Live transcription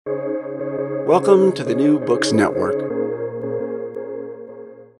Welcome to the New Books Network.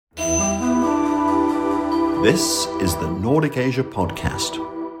 This is the Nordic Asia Podcast.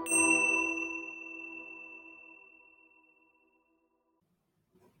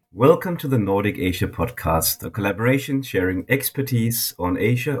 Welcome to the Nordic Asia Podcast, a collaboration sharing expertise on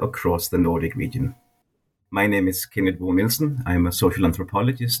Asia across the Nordic region. My name is Kenneth Bo Nielsen. I'm a social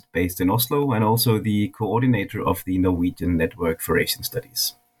anthropologist based in Oslo and also the coordinator of the Norwegian Network for Asian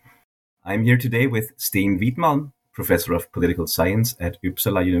Studies. I'm here today with Sten Wiedmalm, professor of political science at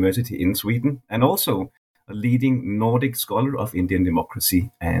Uppsala University in Sweden, and also a leading Nordic scholar of Indian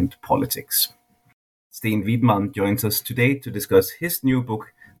democracy and politics. Sten Wiedmalm joins us today to discuss his new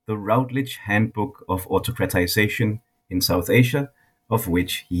book, The Routledge Handbook of Autocratization in South Asia, of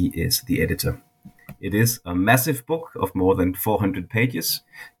which he is the editor. It is a massive book of more than 400 pages,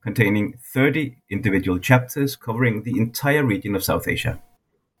 containing 30 individual chapters covering the entire region of South Asia.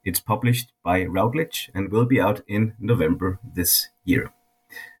 It's published by Routledge and will be out in November this year.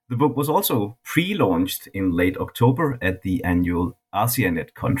 The book was also pre-launched in late October at the annual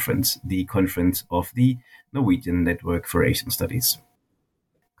ASIANet conference, the conference of the Norwegian Network for Asian Studies.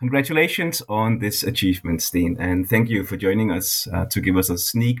 Congratulations on this achievement, Sten, and thank you for joining us to give us a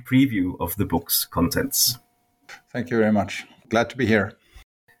sneak preview of the book's contents. Thank you very much. Glad to be here.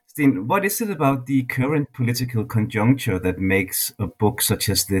 Sten, what is it about the current political conjuncture that makes a book such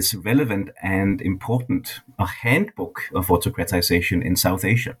as this relevant and important, a handbook of autocratization in South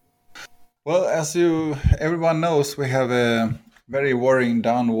Asia? Well, as everyone knows, we have a very worrying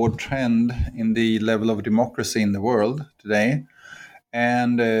downward trend in the level of democracy in the world today.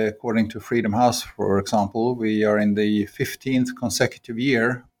 And according to Freedom House, for example, we are in the 15th consecutive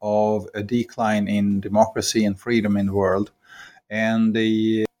year of a decline in democracy and freedom in the world. And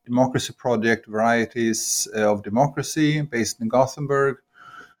the democracy project Varieties of Democracy, based in Gothenburg,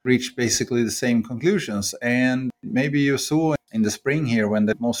 reached basically the same conclusions. And maybe you saw in the spring here, when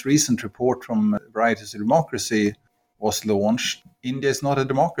the most recent report from Varieties of Democracy was launched, India is not a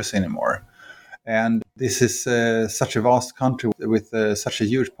democracy anymore. And this is such a vast country with such a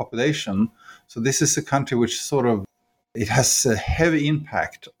huge population. So this is a country which it has a heavy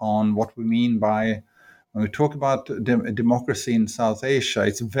impact on what we mean by, when we talk about democracy in South Asia,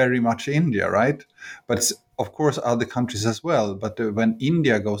 it's very much India, right? But it's, of course, other countries as well. But when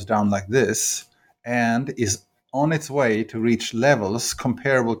India goes down like this and is on its way to reach levels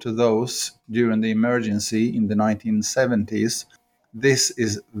comparable to those during the emergency in the 1970s, this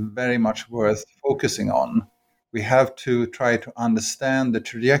is very much worth focusing on. We have to try to understand the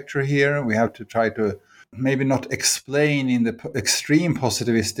trajectory here. We have to try to maybe not explain in the extreme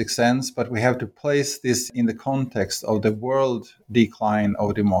positivistic sense, but we have to place this in the context of the world decline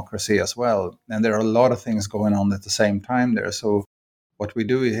of democracy as well. And there are a lot of things going on at the same time there. So what we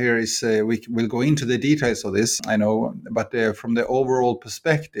do here is we will go into the details of this, I know, but from the overall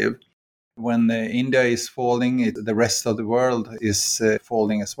perspective, when India is falling, the rest of the world is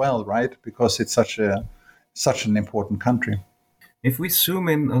falling as well, right? Because it's such an important country. If we zoom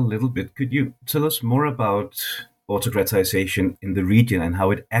in a little bit, could you tell us more about autocratization in the region and how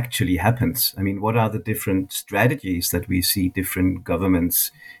it actually happens? I mean, what are the different strategies that we see different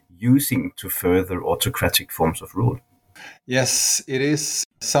governments using to further autocratic forms of rule? Yes, it is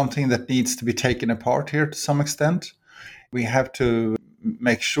something that needs to be taken apart here to some extent. We have to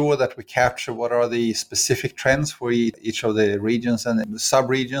make sure that we capture what are the specific trends for each of the regions and the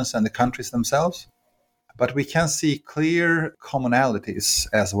sub-regions and the countries themselves. But we can see clear commonalities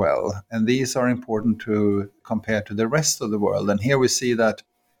as well. And these are important to compare to the rest of the world. And here we see that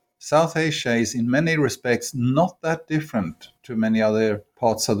South Asia is in many respects not that different to many other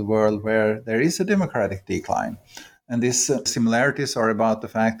parts of the world where there is a democratic decline. And these similarities are about the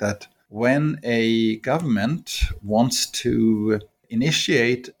fact that when a government wants to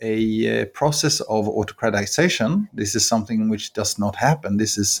initiate a process of autocratization, this is something which does not happen.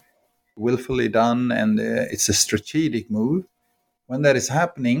 This is willfully done, and it's a strategic move. When that is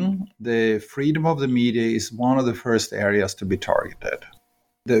happening, the freedom of the media is one of the first areas to be targeted.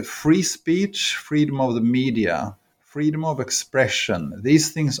 The free speech, freedom of the media, freedom of expression,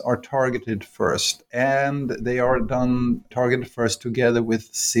 these things are targeted first, and they are targeted first together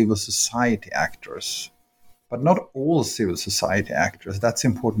with civil society actors. But not all civil society actors. That's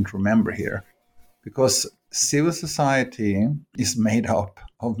important to remember here, because civil society is made up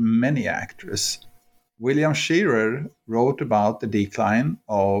of many actors. William Scherer wrote about the decline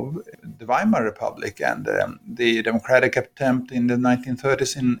of the Weimar Republic and the democratic attempt in the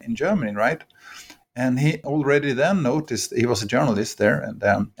 1930s in Germany, right? And he already then noticed, he was a journalist there, and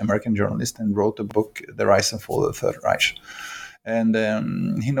American journalist, and wrote a book, The Rise and Fall of the Third Reich.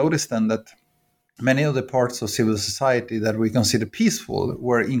 And he noticed then that many of the parts of civil society that we consider peaceful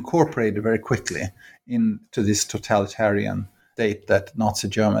were incorporated very quickly into this totalitarian state that Nazi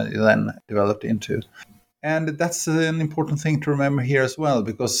Germany then developed into. And that's an important thing to remember here as well,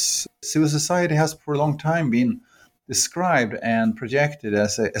 because civil society has for a long time been described and projected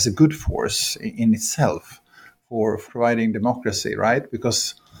as a good force in itself for providing democracy, right?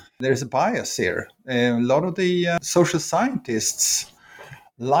 Because there's a bias here. A lot of the social scientists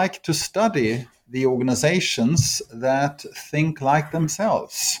like to study the organizations that think like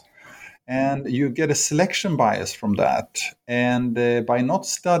themselves. And you get a selection bias from that. And by not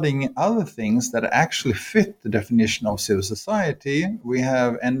studying other things that actually fit the definition of civil society, we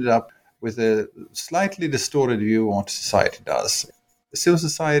have ended up with a slightly distorted view of what society does. Civil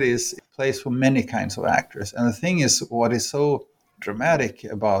society is a place for many kinds of actors. And the thing is, what is so dramatic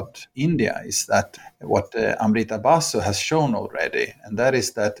about India is that what Amrita Basu has shown already, and that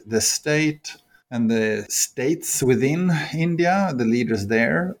is that the state and the states within India, the leaders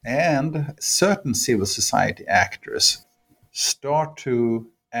there, and certain civil society actors start to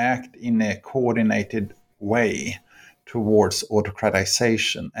act in a coordinated way towards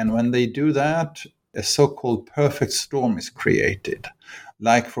autocratization. And when they do that, a so-called perfect storm is created.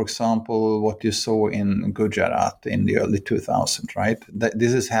 Like, for example, what you saw in Gujarat in the early 2000s, right?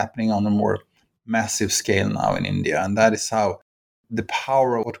 This is happening on a more massive scale now in India. And that is how the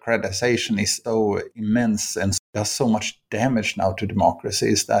power of autocratization is so immense and does so much damage now to democracy,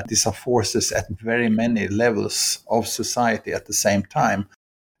 is that these are forces at very many levels of society at the same time.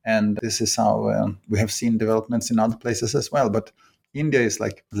 And this is how we have seen developments in other places as well. But India is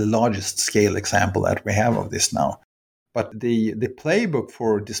like the largest scale example that we have of this now. But the playbook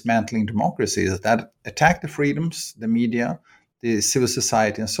for dismantling democracy is that attack the freedoms, the media, the civil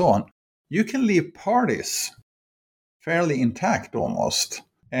society, and so on. You can leave parties fairly intact almost.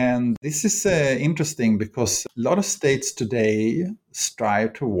 And this is interesting because a lot of states today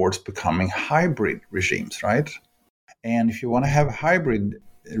strive towards becoming hybrid regimes, right? And if you want to have a hybrid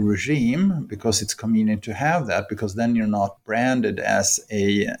regime, because it's convenient to have that, because then you're not branded as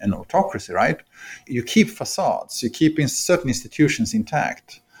an autocracy, right? You keep facades, you keep certain institutions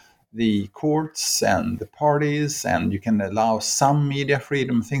intact, the courts and the parties, and you can allow some media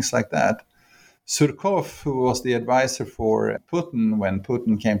freedom, things like that. Surkov, who was the advisor for Putin when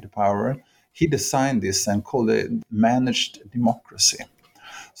Putin came to power, he designed this and called it managed democracy.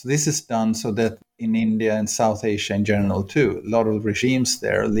 So this is done so that in India and South Asia in general too, a lot of regimes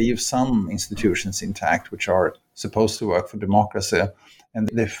there leave some institutions intact which are supposed to work for democracy, and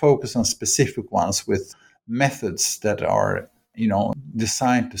they focus on specific ones with methods that are,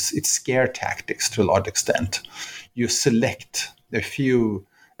 designed to, it's scare tactics to a large extent. You select a few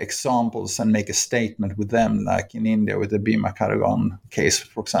examples and make a statement with them, like in India with the Bhima Karagan case,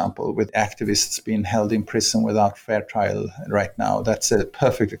 for example, with activists being held in prison without fair trial right now. That's a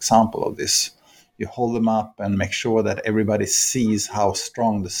perfect example of this. You hold them up and make sure that everybody sees how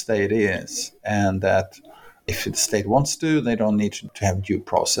strong the state is, and that if the state wants to, they don't need to have due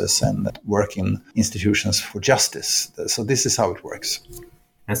process and work in institutions for justice. So this is how it works.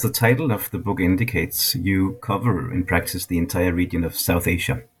 As the title of the book indicates, you cover in practice the entire region of South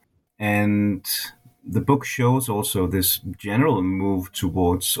Asia. And the book shows also this general move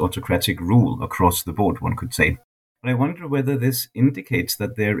towards autocratic rule across the board, one could say. But I wonder whether this indicates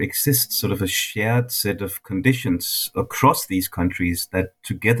that there exists sort of a shared set of conditions across these countries that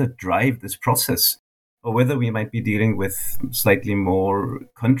together drive this process, or whether we might be dealing with slightly more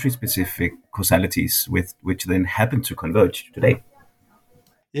country-specific causalities with which then happen to converge today.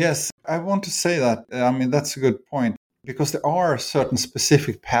 Yes, I want to say that. That's a good point, because there are certain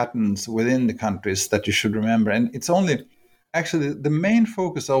specific patterns within the countries that you should remember. And it's only, actually, the main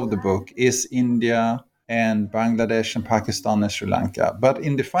focus of the book is India and Bangladesh and Pakistan and Sri Lanka. But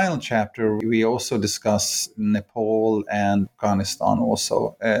in the final chapter, we also discuss Nepal and Afghanistan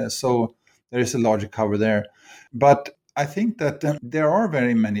also. So there is a larger cover there. But I think that there are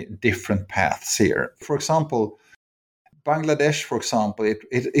very many different paths here. For example, Bangladesh, for example,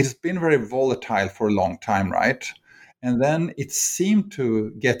 it's been very volatile for a long time, right? And then it seemed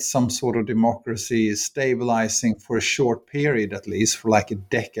to get some sort of democracy stabilizing for a short period, at least for like a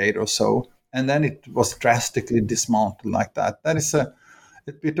decade or so. And then it was drastically dismantled like that. That is a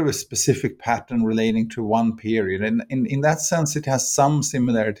bit of a specific pattern relating to one period. And in that sense, it has some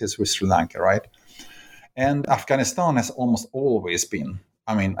similarities with Sri Lanka, right? And Afghanistan has almost always been,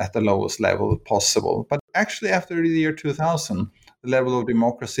 at the lowest level possible. But actually, after the year 2000, the level of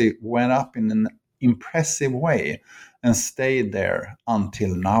democracy went up in an impressive way and stayed there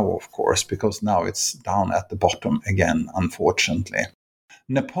until now, of course, because now it's down at the bottom again, unfortunately.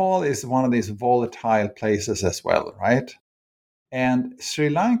 Nepal is one of these volatile places as well, right? And Sri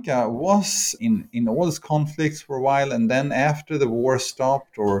Lanka was in all these conflicts for a while, and then after the war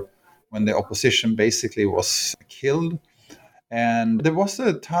stopped, or when the opposition basically was killed, and there was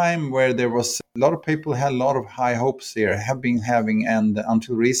a time where there was a lot of people had a lot of high hopes here, have been having, and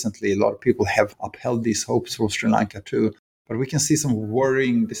until recently, a lot of people have upheld these hopes for Sri Lanka too. But we can see some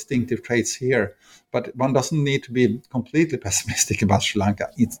worrying distinctive traits here. But one doesn't need to be completely pessimistic about Sri Lanka.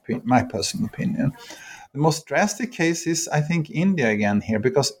 It's my personal opinion. The most drastic case is, I think, India again here,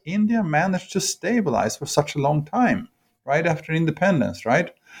 because India managed to stabilize for such a long time, right after independence,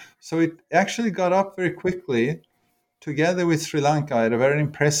 right? So it actually got up very quickly, together with Sri Lanka at a very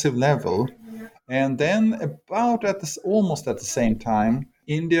impressive level. And then almost at the same time,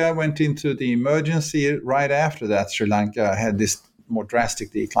 India went into the emergency. Right after that, Sri Lanka had this more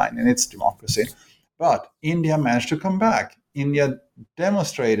drastic decline in its democracy. But India managed to come back. India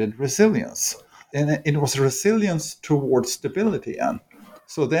demonstrated resilience. And it was resilience towards stability. And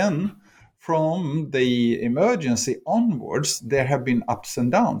so then, from the emergency onwards, there have been ups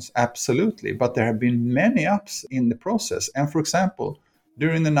and downs, absolutely, but there have been many ups in the process. And for example,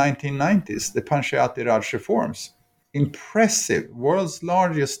 during the 1990s, the Panchayati Raj reforms, impressive, world's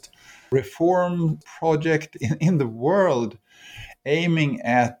largest reform project in the world, aiming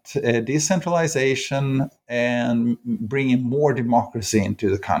at decentralization and bringing more democracy into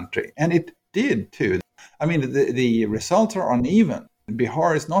the country. And it did too. I mean, the results are uneven.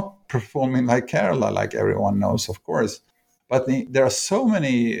 Bihar is not performing like Kerala, like everyone knows, of course. But there are so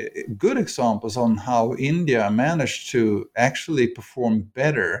many good examples on how India managed to actually perform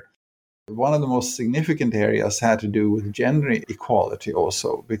better. One of the most significant areas had to do with gender equality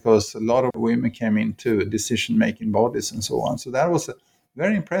also, because a lot of women came into decision-making bodies and so on. So that was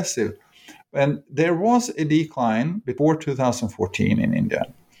very impressive. And there was a decline before 2014 in India,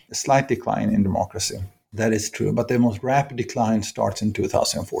 a slight decline in democracy. That is true, but the most rapid decline starts in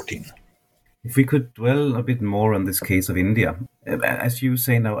 2014. If we could dwell a bit more on this case of India, as you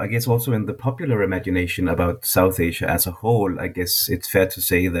say now, I guess also in the popular imagination about South Asia as a whole, I guess it's fair to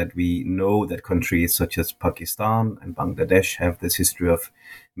say that we know that countries such as Pakistan and Bangladesh have this history of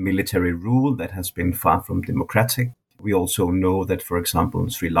military rule that has been far from democratic. We also know that, for example,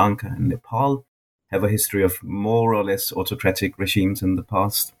 Sri Lanka and Nepal have a history of more or less autocratic regimes in the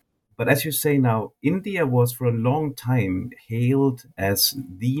past. But as you say now, India was for a long time hailed as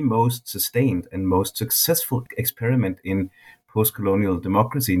the most sustained and most successful experiment in post-colonial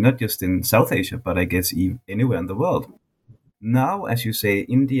democracy, not just in South Asia, but I guess anywhere in the world. Now, as you say,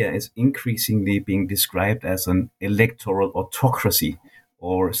 India is increasingly being described as an electoral autocracy,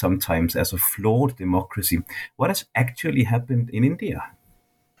 or sometimes as a flawed democracy. What has actually happened in India?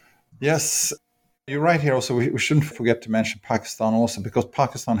 Yes, you're right here also. We shouldn't forget to mention Pakistan also, because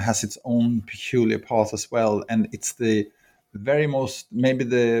Pakistan has its own peculiar path as well. And it's the very most,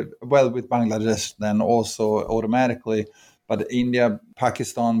 with Bangladesh then also automatically. But India,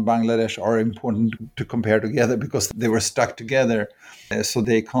 Pakistan, Bangladesh are important to compare together because they were stuck together. So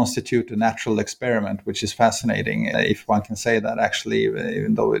they constitute a natural experiment, which is fascinating. If one can say that, actually,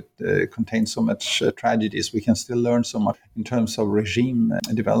 even though it contains so much tragedies, we can still learn so much in terms of regime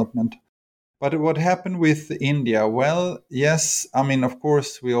development. But what happened with India? Well, yes, I mean, of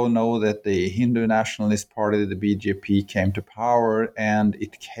course, we all know that the Hindu Nationalist Party, the BJP, came to power, and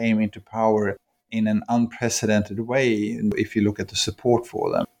it came into power in an unprecedented way if you look at the support for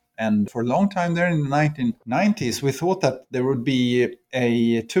them. And for a long time there in the 1990s, we thought that there would be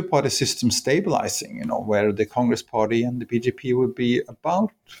a two-party system stabilizing, where the Congress Party and the BJP would be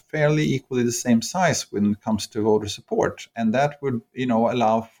about fairly equally the same size when it comes to voter support. And that would,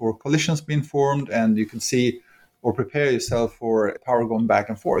 allow for coalitions being formed, and you can see or prepare yourself for power going back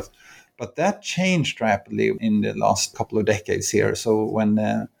and forth. But that changed rapidly in the last couple of decades here. So when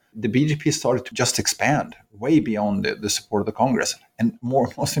the BJP started to just expand way beyond the support of the Congress. And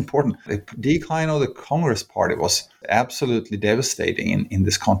most important, the decline of the Congress Party was absolutely devastating in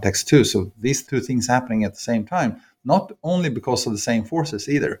this context too. So these two things happening at the same time, not only because of the same forces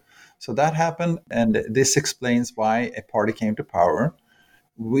either. So that happened, and this explains why a party came to power,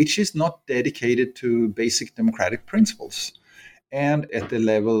 which is not dedicated to basic democratic principles. And at the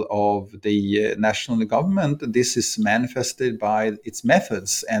level of the national government, this is manifested by its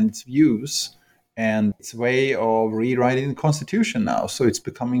methods and its views and its way of rewriting the constitution now. So it's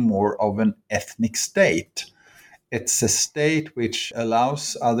becoming more of an ethnic state. It's a state which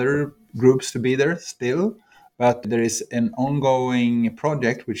allows other groups to be there still, But there is an ongoing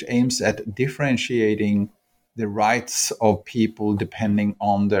project which aims at differentiating the rights of people depending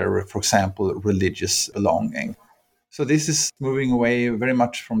on their, for example, religious belonging. So this is moving away very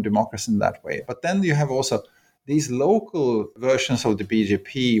much from democracy in that way. But then you have also these local versions of the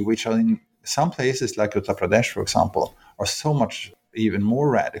BJP, which are in some places like Uttar Pradesh, for example, are so much even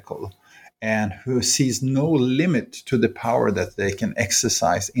more radical, and who sees no limit to the power that they can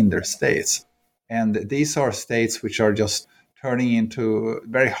exercise in their states. And these are states which are just turning into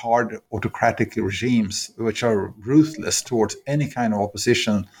very hard autocratic regimes, which are ruthless towards any kind of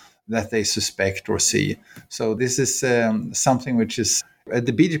opposition that they suspect or see. So this is something which is,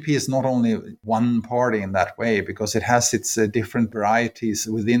 the BJP is not only one party in that way, because it has its different varieties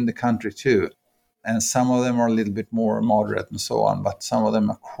within the country too. And some of them are a little bit more moderate and so on, but some of them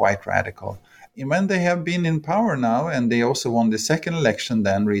are quite radical. And when they have been in power now, and they also won the second election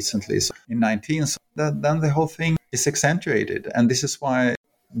then recently, so in 19, so then the whole thing is accentuated. And this is why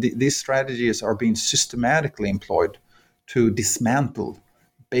these strategies are being systematically employed to dismantle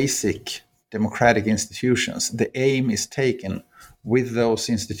basic democratic institutions. The aim is taken with those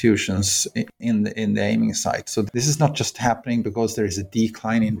institutions in the aiming site. So this is not just happening because there is a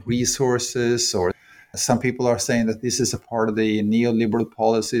decline in resources, or some people are saying that this is a part of the neoliberal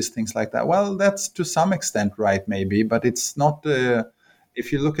policies, things like that. Well, that's to some extent right, maybe, but it's not.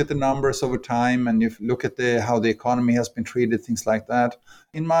 If you look at the numbers over time and you look at how the economy has been treated, things like that,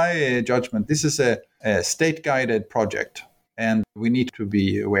 in my judgment, this is a state-guided project, and we need to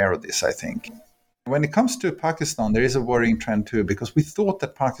be aware of this, I think. When it comes to Pakistan, there is a worrying trend too, because we thought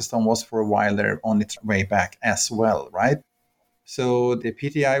that Pakistan was for a while there on its way back as well, right? So the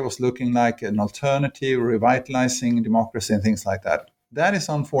PTI was looking like an alternative, revitalizing democracy and things like that. That is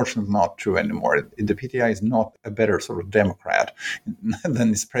unfortunately not true anymore. The PTI is not a better sort of democrat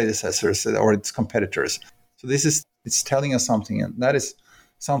than its predecessors or its competitors. So it's telling us something, and that is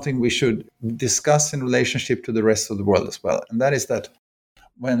something we should discuss in relationship to the rest of the world as well. And that is that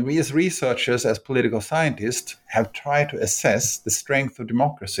when we as researchers, as political scientists, have tried to assess the strength of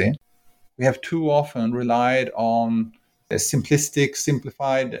democracy, we have too often relied on simplistic,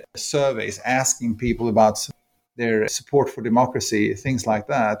 simplified surveys asking people about their support for democracy, things like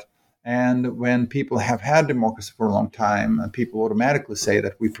that. And when people have had democracy for a long time, and people automatically say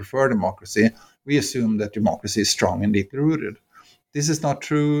that we prefer democracy, we assume that democracy is strong and deeply rooted. This is not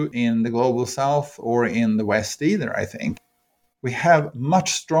true in the global south or in the West either, I think. We have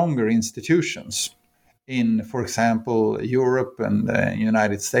much stronger institutions in, for example, Europe and the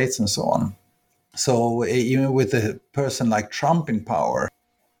United States and so on. So even with a person like Trump in power,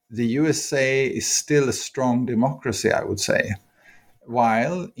 the USA is still a strong democracy, I would say.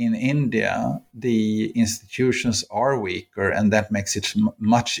 While in India, the institutions are weaker, and that makes it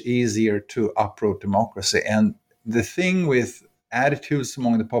much easier to uproot democracy. And the thing with attitudes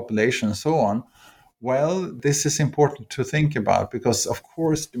among the population and so on, well, this is important to think about, because, of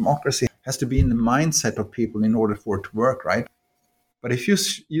course, democracy has to be in the mindset of people in order for it to work, right? But if you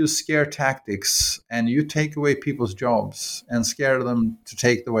use scare tactics and you take away people's jobs and scare them to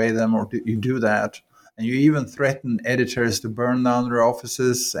take away them, or you do that, and you even threaten editors to burn down their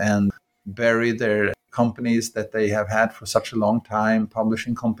offices and bury their companies that they have had for such a long time,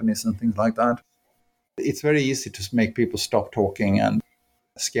 publishing companies and things like that, it's very easy to make people stop talking and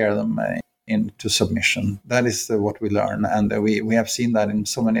scare them into submission. That is what we learn, and we have seen that in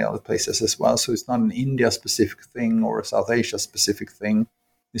so many other places as well. So it's not an India-specific thing or a South Asia-specific thing.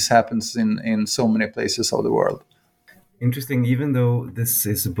 This happens in so many places of the world. Interesting. Even though this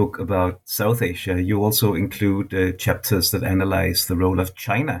is a book about South Asia, you also include chapters that analyze the role of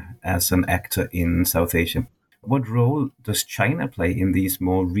China as an actor in South Asia. What role does China play in these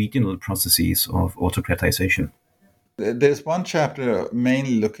more regional processes of autocratization? There's one chapter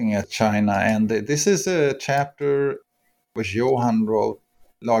mainly looking at China, and this is a chapter which Johan wrote,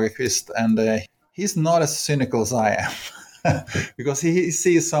 Lagerqvist, and he's not as cynical as I am, because he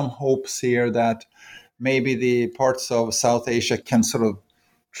sees some hopes here that maybe the parts of South Asia can sort of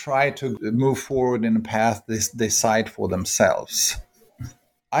try to move forward in a path they decide for themselves.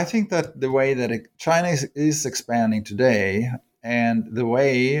 I think that the way that China is expanding today, and the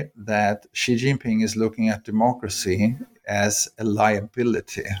way that Xi Jinping is looking at democracy as a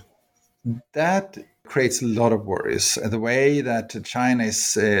liability, that creates a lot of worries. The way that China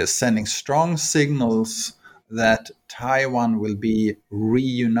is sending strong signals that Taiwan will be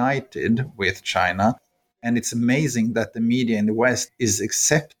reunited with China. And it's amazing that the media in the West is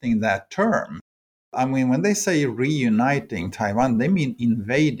accepting that term. I mean, when they say reuniting Taiwan, they mean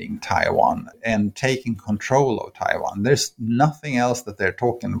invading Taiwan and taking control of Taiwan. There's nothing else that they're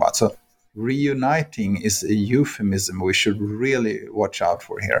talking about. So Reuniting is a euphemism we should really watch out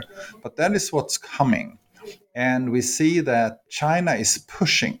for here. But that is what's coming. And we see that China is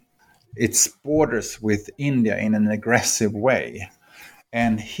pushing its borders with India in an aggressive way.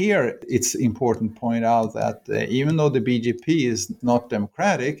 And here it's important to point out that even though the BJP is not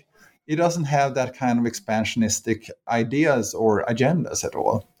democratic, it doesn't have that kind of expansionistic ideas or agendas at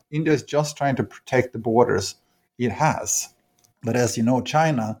all. India is just trying to protect the borders it has. But as you know,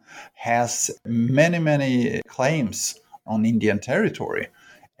 China has many, many claims on Indian territory.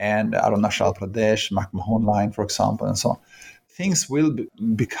 And Arunachal Pradesh, McMahon Line, for example, and so on. Things will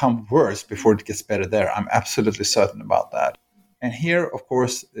become worse before it gets better there. I'm absolutely certain about that. And here, of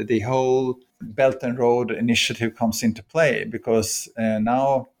course, the whole Belt and Road initiative comes into play because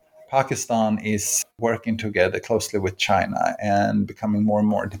now Pakistan is working together closely with China and becoming more and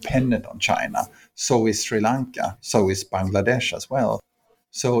more dependent on China. So is Sri Lanka. So is Bangladesh as well.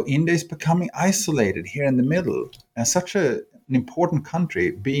 So India is becoming isolated here in the middle. And such an important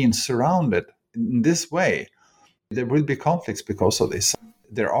country being surrounded in this way, there will be conflicts because of this.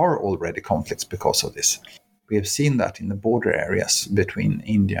 There are already conflicts because of this. We have seen that in the border areas between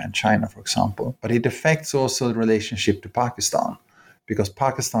India and China, for example. But it affects also the relationship to Pakistan, because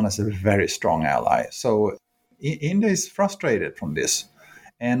Pakistan is a very strong ally. So India is frustrated from this.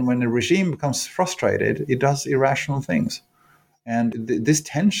 And when the regime becomes frustrated, it does irrational things. And this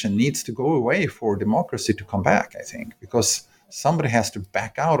tension needs to go away for democracy to come back, I think, because somebody has to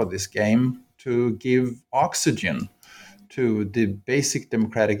back out of this game to give oxygen to the basic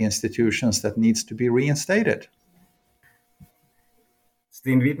democratic institutions that needs to be reinstated.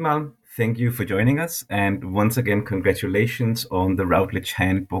 Steen Wiedmalm, thank you for joining us. And once again, congratulations on the Routledge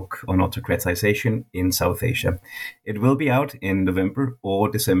Handbook on Autocratization in South Asia. It will be out in November or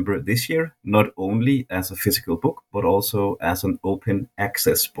December this year, not only as a physical book, but also as an open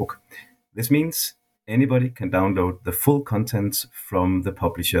access book. This means anybody can download the full contents from the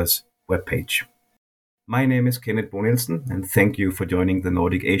publisher's webpage. My name is Kenneth Bo Nielsen, and thank you for joining the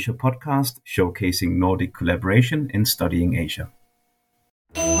Nordic Asia podcast, showcasing Nordic collaboration in studying Asia.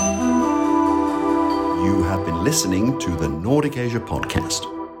 You have been listening to the Nordic Asia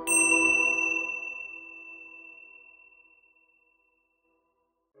podcast.